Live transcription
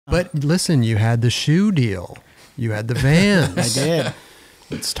But listen, you had the shoe deal. You had the Vans. I did.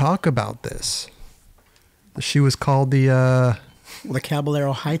 Let's talk about this. The shoe was called the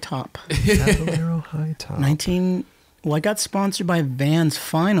Caballero High Top. Caballero High Top. Well, I got sponsored by Vans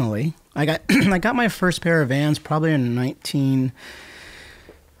finally. I got my first pair of Vans probably in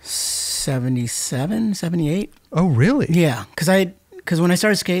 1977, 78. Oh, really? Yeah, because when I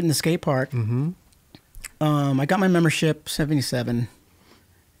started skating in the skate park, I got my membership 77,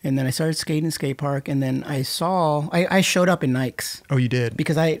 and then I started skating in the skate park, and then I showed up in Nikes. Oh, you did?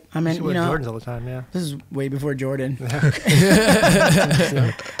 Because I mean, you know, Jordans all the time, yeah. This is way before Jordan.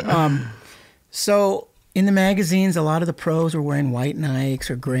 So in the magazines, a lot of the pros were wearing white Nikes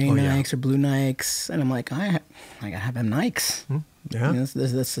or gray Nikes or blue Nikes, and I'm like, I gotta have them Nikes. Yeah, you know,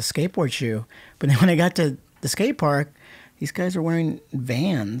 that's a skateboard shoe. But then when I got to the skate park, these guys are wearing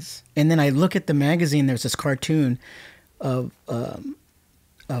Vans, and then I look at the magazine. There's this cartoon of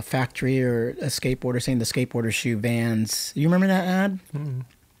a factory or a skateboarder saying the skateboarder shoe Vans. You remember that ad?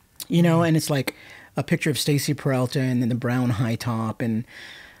 You know, and it's like a picture of Stacy Peralta and then the brown high top, and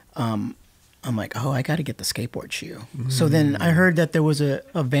I'm like, oh, I got to get the skateboard shoe. So then I heard that there was a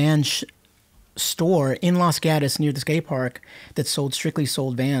Vans store in Los Gatos near the skate park that strictly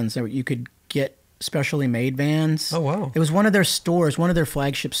sold Vans. That you could get specially made Vans. Oh, wow. It was one of their stores, one of their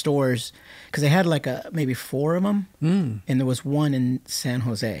flagship stores, because they had like maybe 4 of them, and there was one in San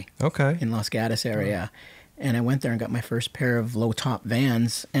Jose. Okay. In Los Gatos area. And I went there and got my first pair of low-top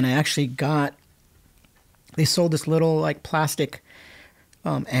Vans, and I actually they sold this little like plastic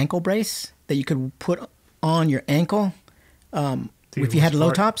ankle brace that you could put on your ankle if you had low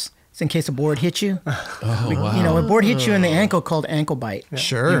tops. It's in case a board hit you. Wow. You know, a board hits you in the ankle called ankle bite. Yeah.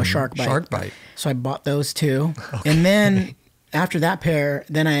 Sure. You know, shark bite. Shark bite. So I bought those too. Okay. And then after that pair,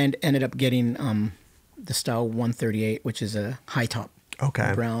 then I ended up getting the style 138, which is a high top.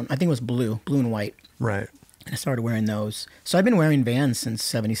 Okay. Brown. I think it was blue and white. Right. And I started wearing those. So I've been wearing Vans since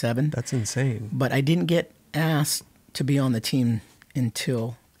 77. That's insane. But I didn't get asked to be on the team and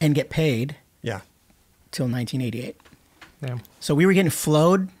get paid. Yeah. Till 1988. Yeah. So we were getting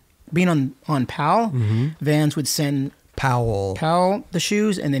flowed, being on PAL. Vans would send Powell the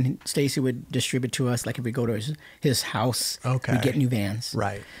shoes, and then Stacy would distribute to us. Like if we go to his house, we'd get new Vans.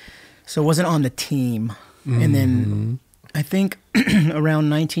 Right. So it wasn't on the team. And then I think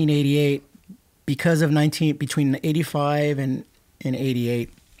around 1988, because of between 85 and 88,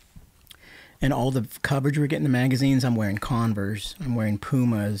 and all the coverage we're getting in the magazines, I'm wearing Converse, I'm wearing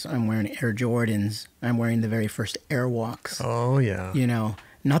Pumas, I'm wearing Air Jordans, I'm wearing the very first Airwalks. Oh, yeah. You know,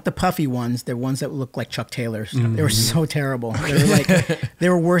 not the puffy ones, they're ones that look like Chuck Taylors. They were so terrible. They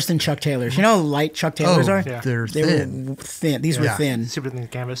were worse than Chuck Taylors. You know how light Chuck Taylors are? Yeah. They thin. Were thin. These were thin. Super thin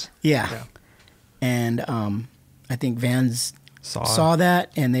canvas. Yeah. And I think Vans saw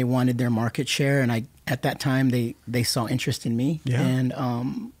that, and they wanted their market share, and at that time they saw interest in me. Yeah. And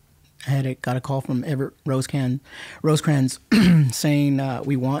I got a call from Everett Rosecrans saying,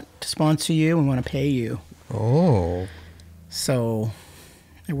 we want to sponsor you and want to pay you. Oh. So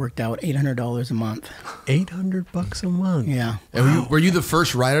it worked out $800 a month. $800 a month? Yeah. And were you the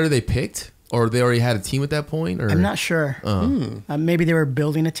first rider they picked? Or they already had a team at that point? Or? I'm not sure. Maybe they were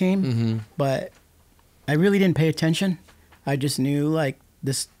building a team, but I really didn't pay attention. I just knew, like,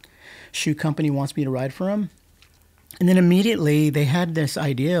 this shoe company wants me to ride for them. And then immediately they had this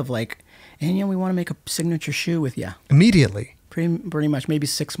idea of like, and we want to make a signature shoe with you. Immediately? Pretty much, maybe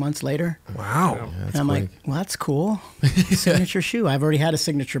 6 months later. Wow. Yeah, and I'm like, well, that's cool. Signature shoe. I've already had a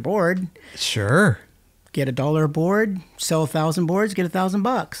signature board. Sure. Get $1 a board, sell 1,000 boards, get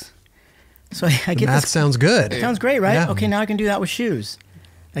 $1,000. So I get that sounds good. Sounds great, right? Yeah. Okay, now I can do that with shoes.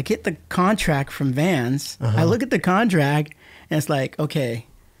 I get the contract from Vans. I look at the contract, and it's like, okay,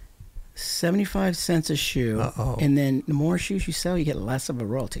 75 cents a shoe, and then the more shoes you sell, you get less of a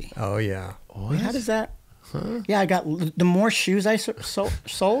royalty. Oh, yeah. Wait, how does that? Huh? Yeah, I got the more shoes I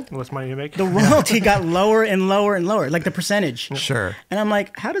sold. What's money you make? The royalty got lower and lower and lower, like the percentage. Sure. And I'm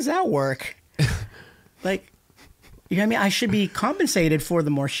like, how does that work? Like, you know what I mean? I should be compensated for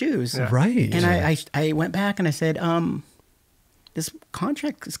the more shoes. Yeah. Right. And I went back and I said, this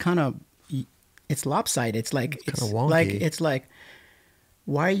contract is kind of, it's lopsided. It's like, it's like,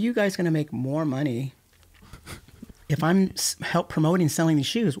 why are you guys going to make more money if I'm help promoting selling these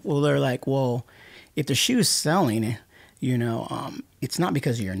shoes? Well, they're like, well, if the shoe's selling, you know, it's not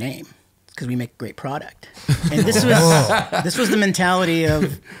because of your name. It's because we make great product. And this was the mentality of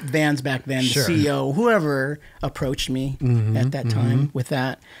Vans back then. Sure. The CEO, whoever approached me at that time with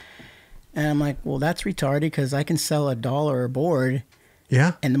that. And I'm like, well, that's retarded because I can sell $1 a board.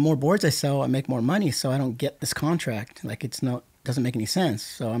 Yeah. And the more boards I sell, I make more money. So I don't get this contract. Like, it's not, doesn't make any sense.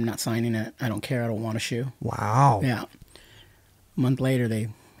 So I'm not signing it. I don't care. I don't want a shoe. Wow. Yeah. A month later,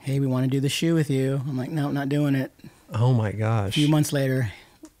 hey, we want to do the shoe with you. I'm like, no, not doing it. Oh my A gosh. few months later,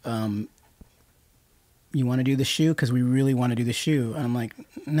 you want to do the shoe because we really want to do the shoe. And I'm like,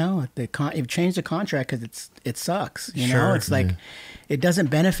 no, you've changed the contract because it sucks. You know, Sure. it's like it doesn't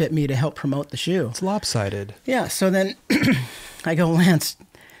benefit me to help promote the shoe. It's lopsided. Yeah. So then I go, Lance,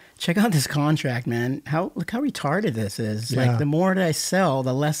 check out this contract, man. Look how retarded this is. Yeah. Like the more that I sell,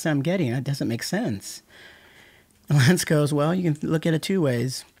 the less I'm getting. It doesn't make sense. And Lance goes, well, you can look at it two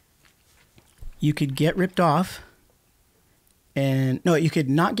ways. You could get ripped off, you could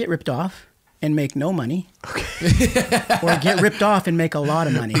not get ripped off and make no money, or get ripped off and make a lot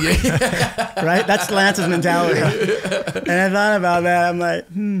of money. Right? That's Lance's mentality. And I thought about that. I'm like,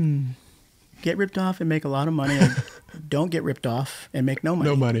 get ripped off and make a lot of money, or don't get ripped off and make no money.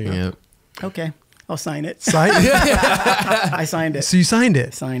 No money. Yeah. Okay, I'll sign it. I signed it. So you signed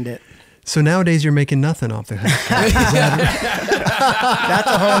it. Signed it. So nowadays you're making nothing off the hook. That's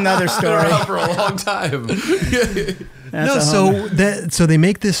a whole nother story. They're out for a long time. So they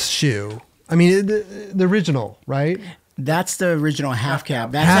make this shoe. I mean, the original, right? That's the original half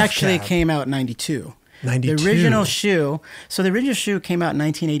cab. That Half actually cab. came out in 92. 92. The original shoe. So the original shoe came out in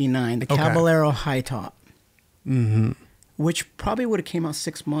 1989. The Caballero high top, which probably would have came out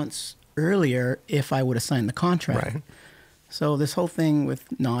 6 months earlier if I would have signed the contract. Right. So this whole thing with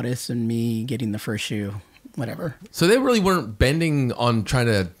Naudis and me getting the first shoe, whatever. So they really weren't bending on trying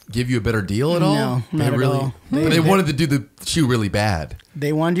to give you a better deal at all? No, not at all. They wanted to do the shoe really bad.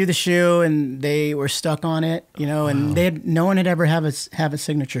 They wanted to do the shoe, and they were stuck on it, you know. And no one had ever have a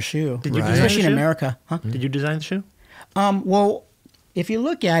signature shoe, Did you Right. design especially the in shoe? America. Huh? Did you design the shoe? Well, if you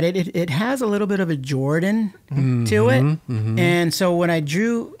look at it, it has a little bit of a Jordan to it. And so when I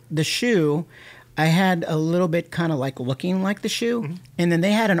drew the shoe, I had a little bit kind of like looking like the shoe. And then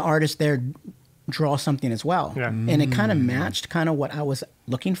they had an artist there draw something as well. Yeah. And it kind of matched kind of what I was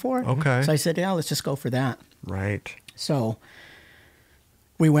looking for. Okay. So I said, yeah, let's just go for that. Right. So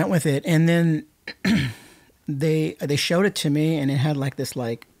we went with it. And then they showed it to me, and it had like this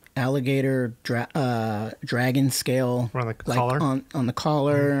like alligator dragon scale Around the like collar? on the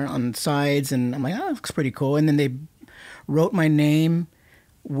collar, on the sides, and I'm like, oh, that looks pretty cool. And then they wrote my name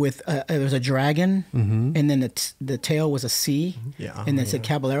with there was a dragon, and then the tail was a C, Yeah. and then it said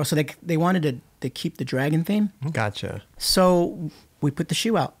Caballero. So they wanted to keep the dragon theme. Gotcha. So we put the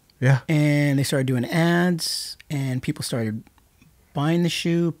shoe out, Yeah. and they started doing ads, and people started buying the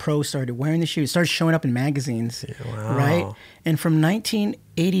shoe. Pros started wearing the shoe. It started showing up in magazines, wow. right? And from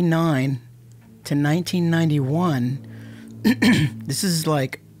 1989 to 1991, this is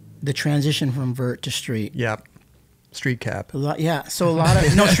like the transition from vert to street. Yep. Street cab. A lot, yeah. So a lot of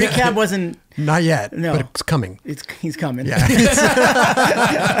street cab wasn't. Not yet, No. but it's coming. He's coming. Yeah.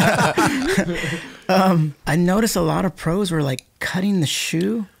 I noticed a lot of pros were like cutting the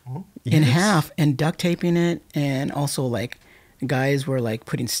shoe in half and duct taping it, and also like guys were like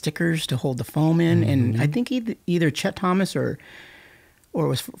putting stickers to hold the foam in. And I think either Chet Thomas or it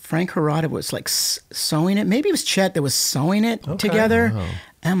was Frank Harada was like sewing it. Maybe it was Chet that was sewing it together. Wow.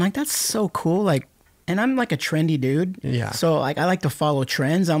 And I'm like, that's so cool. Like, and I'm like a trendy dude. Yeah. So like I like to follow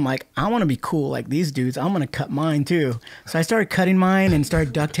trends. I'm like, I want to be cool like these dudes. I'm gonna cut mine too. So I started cutting mine and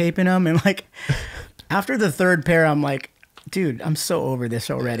started duct taping them. And like after the third pair, I'm like, dude, I'm so over this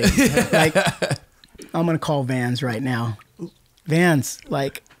already. Like I'm gonna call Vans right now. Vans,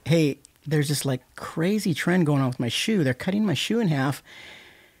 like, hey, there's this like crazy trend going on with my shoe. They're cutting my shoe in half,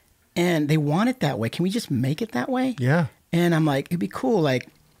 and they want it that way. Can we just make it that way? Yeah. And I'm like, it'd be cool. Like,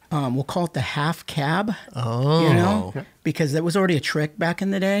 we'll call it the half cab. Oh. You know, because that was already a trick back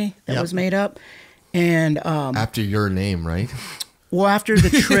in the day that was made up. And After your name, right? well, after the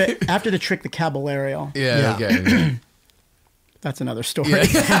trick, the Caballero. Yeah. Okay. That's another story.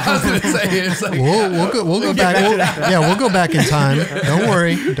 Yeah. I was gonna say it's like We'll go back. We'll go back in time. Don't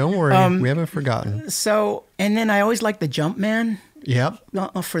worry. We haven't forgotten. So, and then I always liked the Jumpman. Yep.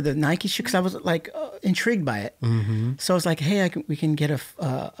 For the Nike shoe, because I was like intrigued by it. So I was like, hey, we can get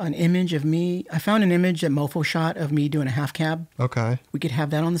an image of me. I found an image, a mofo shot of me doing a half cab. Okay. We could have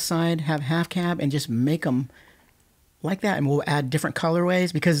that on the side, have half cab, and just make them like that. And we'll add different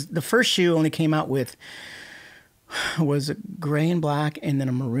colorways, because the first shoe only came out with was a gray and black, and then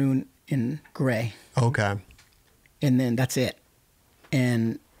a maroon and gray, Okay. and then that's it.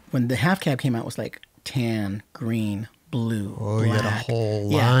 And when the half cab came out, it was like tan, green, blue, Oh, black. you had a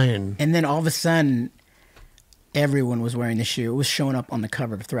whole Yeah. line. And then all of a sudden, everyone was wearing the shoe. It was showing up on the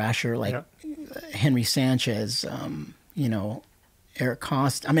cover of Thrasher, like Henry Sanchez, Eric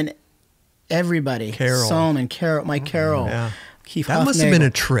Cost. I mean, everybody. Carroll. Solomon, Carroll, Mike Carroll. Yeah. That must have been a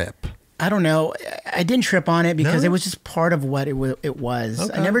trip. I don't know. I didn't trip on it because it was just part of what it was.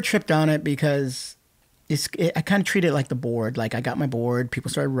 Okay. I never tripped on it because I kind of treated it like the board. Like I got my board,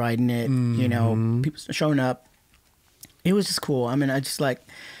 people started riding it, you know, people started showing up. It was just cool. I mean, I just like,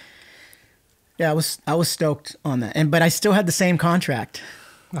 yeah, I was stoked on that. But I still had the same contract.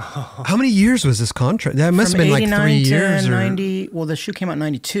 How many years was this contract? That must have been like 3 years. To 90. Well, the shoe came out in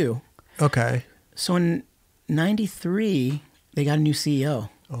 92. Okay. So in 93, they got a new CEO.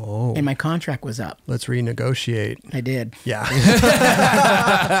 Oh. And my contract was up. Let's renegotiate. I did. Yeah.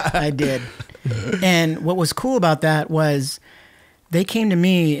 I did. And what was cool about that was they came to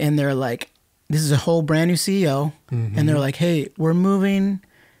me and they're like, this is a whole brand new CEO. And they're like, hey, we're moving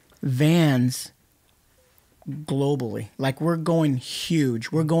Vans globally. Like we're going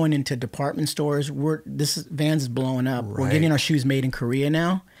huge. We're going into department stores. Vans is blowing up. Right. We're getting our shoes made in Korea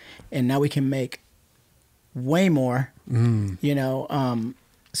now. And now we can make way more, you know.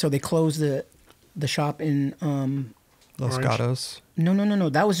 So they closed the shop in Los Gatos. No.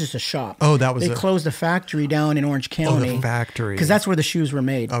 That was just a shop. Oh, that was They closed the factory down in Orange County. Oh, the factory. Because that's where the shoes were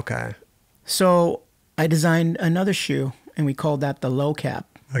made. Okay. So I designed another shoe, and we called that the low cap.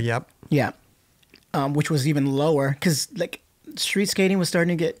 Oh, yep. Yeah. Which was even lower because like street skating was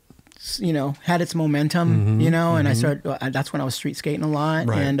starting to get, you know, had its momentum, you know, and that's when I was street skating a lot.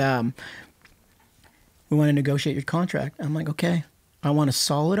 Right. And we want to negotiate your contract. I'm like, okay, I want a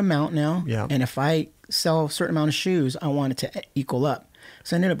solid amount now. Yeah. And if I sell a certain amount of shoes, I want it to equal up.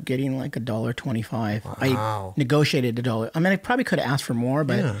 So I ended up getting like $1.25. Wow. I negotiated $1. I mean, I probably could have asked for more,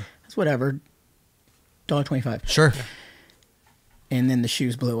 but it's whatever. $1.25. Sure. And then the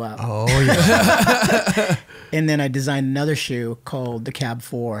shoes blew up. Oh, yeah. And then I designed another shoe called the Cab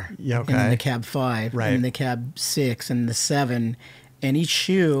 4. Yeah, okay. And then the Cab 5. Right. And then the Cab 6 and the 7. And each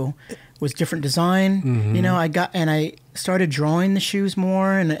shoe was different design. You know, I started drawing the shoes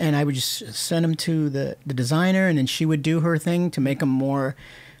more, and I would just send them to the designer, and then she would do her thing to make them more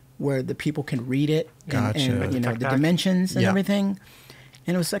where the people can read it. Gotcha. And you know, the dimensions and everything.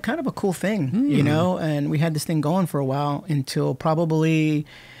 And it was kind of a cool thing, you know, and we had this thing going for a while until probably,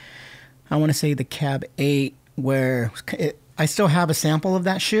 I want to say the Cab 8, where I still have a sample of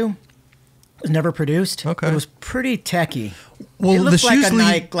that shoe. It was never produced. Okay. It was pretty techy. Well, it looked the shoes like a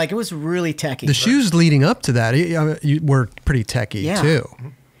Nike, like it was really techy. The shoes leading up to that were pretty techy too,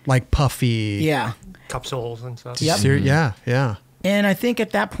 like puffy. Yeah. Cup soles and stuff. Yep. Yeah. And I think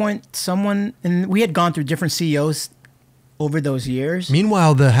at that point, and we had gone through different CEOs over those years.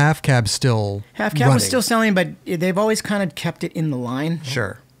 Meanwhile, the half cab still was still selling, but they've always kind of kept it in the line.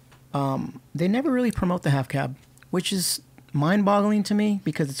 Sure. They never really promote the half cab, which is mind-boggling to me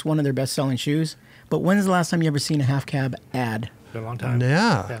because it's one of their best-selling shoes. But when's the last time you ever seen a half cab ad? Been a long time.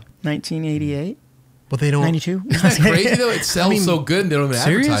 Yeah. 1988. But they don't. 92. That's crazy though. It sells so good and they don't even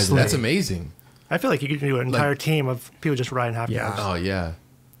advertise it. Seriously. That's amazing. I feel like you could do an entire team of people just riding half cabs. Oh yeah.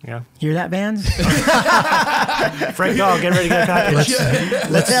 Yeah. Hear that, Vans? Frank Dahl, get ready to get a package.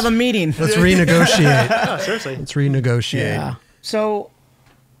 Let's have a meeting. Let's renegotiate. No, seriously. Let's renegotiate. Yeah. So,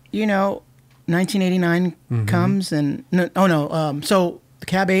 you know, 1989 comes and so the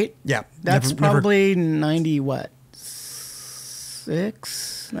Cab 8. Yeah. That's probably 90 what?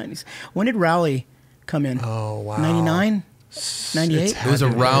 6, 90. When did Rowley come in? Oh wow. 99, 98. It was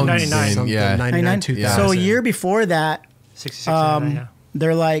around 99. then, yeah. 99, 2000. So a year before that, 66, 99, yeah.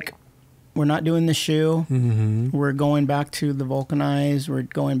 they're like, we're not doing the shoe. We're going back to the vulcanized. We're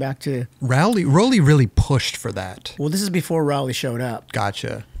going back to Rowley really pushed for that. Well, this is before Rowley showed up.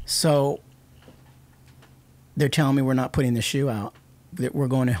 Gotcha. So they're telling me we're not putting the shoe out. That we're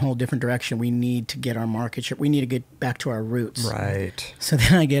going in a whole different direction. We need to get our market share. We need to get back to our roots. Right. So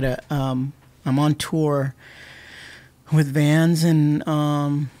then I get I'm on tour with Vans, and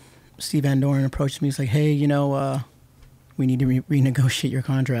Steve Van Doren approached me. He's like, hey, you know, we need to renegotiate your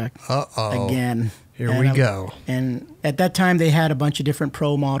contract again. Here we go. And at that time, they had a bunch of different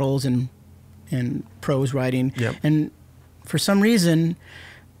pro models and pros riding. Yep. And for some reason,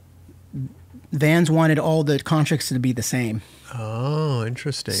 Vans wanted all the contracts to be the same. Oh,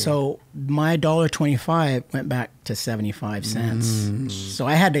 interesting. So my $1.25 went back to 75 cents. So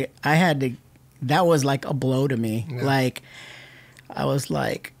I had to. That was like a blow to me. Yeah. Like I was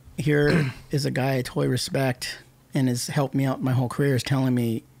like, here is a guy I totally respect and has helped me out my whole career, is telling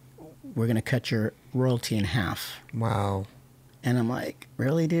me we're gonna cut your royalty in half. Wow. And I'm like,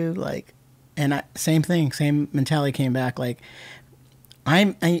 really, dude? Like, and same thing, same mentality came back. Like,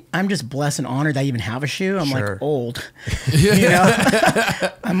 I'm just blessed and honored that I even have a shoe. I'm Sure. like old, you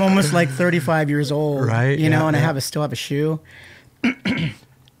know. I'm almost like 35 years old, right? You know, and I still have a shoe.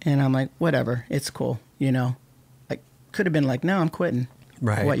 And I'm like, whatever, it's cool, you know. Like, could have been like, no, I'm quitting.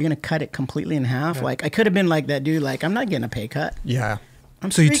 Right. What, you're going to cut it completely in half? Yeah. Like, I could have been like that dude, like, I'm not getting a pay cut. Yeah.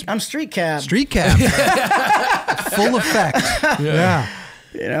 I'm street cab. Street cab. Full effect. Yeah.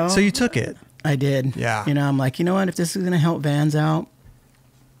 You know? So you took it. I did. Yeah. You know, I'm like, you know what? If this is going to help vans out,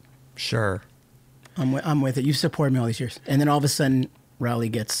 sure. I'm with it. You've supported me all these years. And then all of a sudden, Rally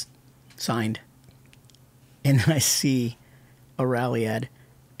gets signed. And then I see a Rally ad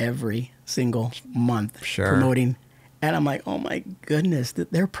every single month promoting. And I'm like, oh my goodness,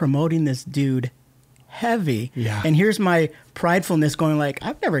 they're promoting this dude heavy. Yeah. And here's my pridefulness going like,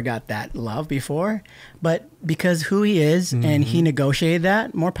 I've never got that love before. But because who he is and he negotiated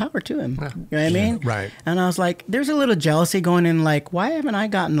that, more power to him. You know what I mean? Right. And I was like, there's a little jealousy going in like, why haven't I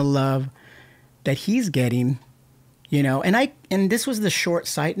gotten the love that he's getting? You know, and this was the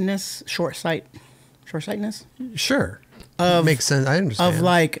short-sightedness. Sure. Makes sense. I understand. Of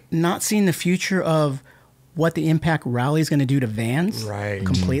like not seeing the future of what the impact Rally is going to do to vans. Right.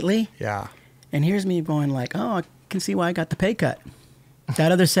 Completely. Yeah. And here's me going like, oh, I can see why I got the pay cut.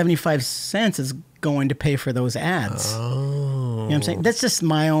 That other 75 cents is going to pay for those ads. Oh. You know what I'm saying? That's just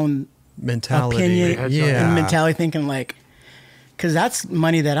my own mentality. Opinion and mentality, thinking like, because that's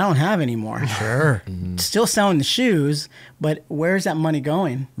money that I don't have anymore. Sure. Still selling the shoes, but where's that money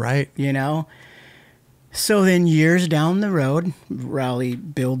going? Right. You know? So then years down the road, Rally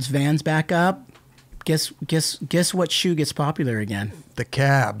builds vans back up. Guess what shoe gets popular again? The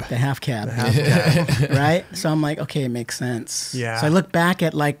cab. The half cab. The half cab. Right? So I'm like, okay, it makes sense. Yeah. So I look back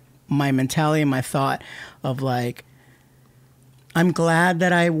at like my mentality and my thought of like, I'm glad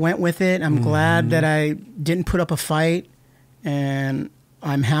that I went with it. I'm glad that I didn't put up a fight. And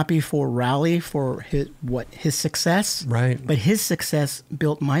I'm happy for Rally for his success. Right. But his success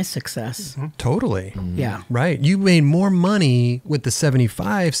built my success. Totally. Yeah. Right. You made more money with the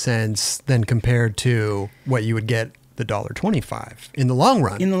 75 cents than compared to what you would get the $1.25 in the long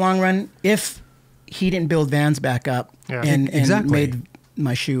run. In the long run, if he didn't build vans back up and made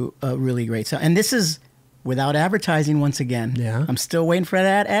my shoe really great. So, and this is without advertising once again. Yeah. I'm still waiting for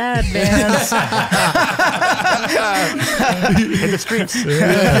that ad, Vans. In the streets.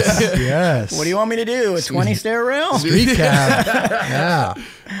 Yes. What do you want me to do? A 20 stair rail? Street cab. Yeah.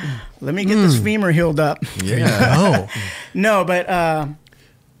 Let me get this femur healed up. Yeah. No, but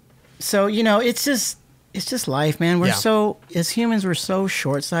so you know, it's just life, man. We're so, as humans, we're so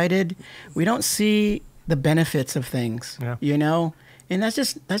short-sighted. We don't see the benefits of things. Yeah. You know. And that's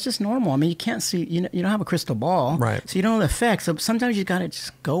just normal. I mean, you can't see, you don't have a crystal ball. Right. So you don't know the effects. So sometimes you got to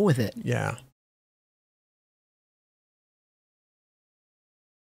just go with it. Yeah.